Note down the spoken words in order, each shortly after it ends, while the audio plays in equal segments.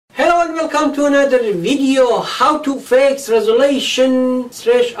Hello and welcome to another video. How to fix resolution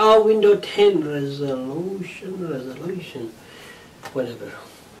 / window 10 resolution whatever.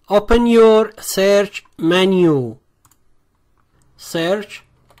 Open your search menu, search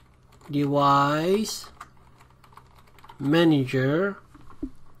device manager,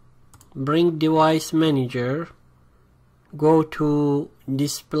 bring device manager, go to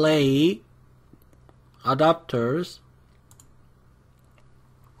display adapters,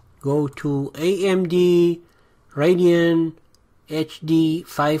 go to AMD Radeon HD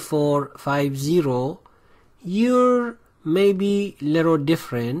 5450. Your may be little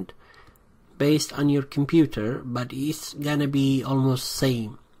different based on your computer, but it's gonna be almost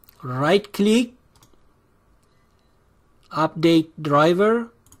same. Right click, update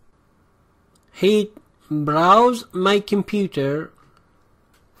driver, hit browse my computer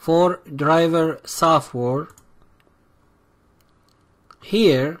for driver software.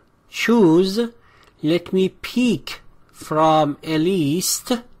 Here choose let me pick from a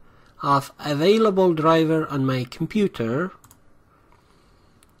list of available driver on my computer.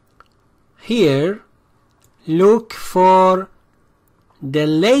 Here look for the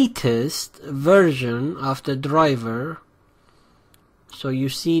latest version of the driver. So you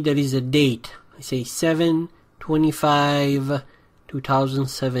see there is a date. I say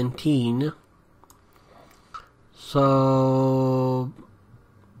 7/25/2017. So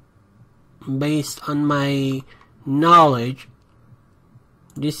based on my knowledge,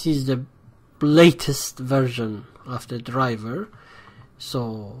 this is the latest version of the driver.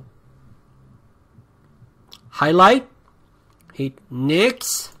 So highlight, hit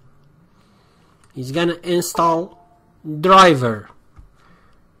next. It's gonna install driver.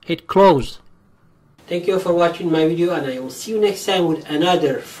 Hit close. Thank you for watching my video, and I will see you next time with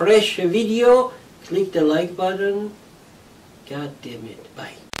another fresh video. Click the like button. God damn it.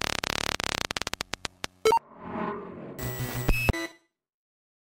 Bye.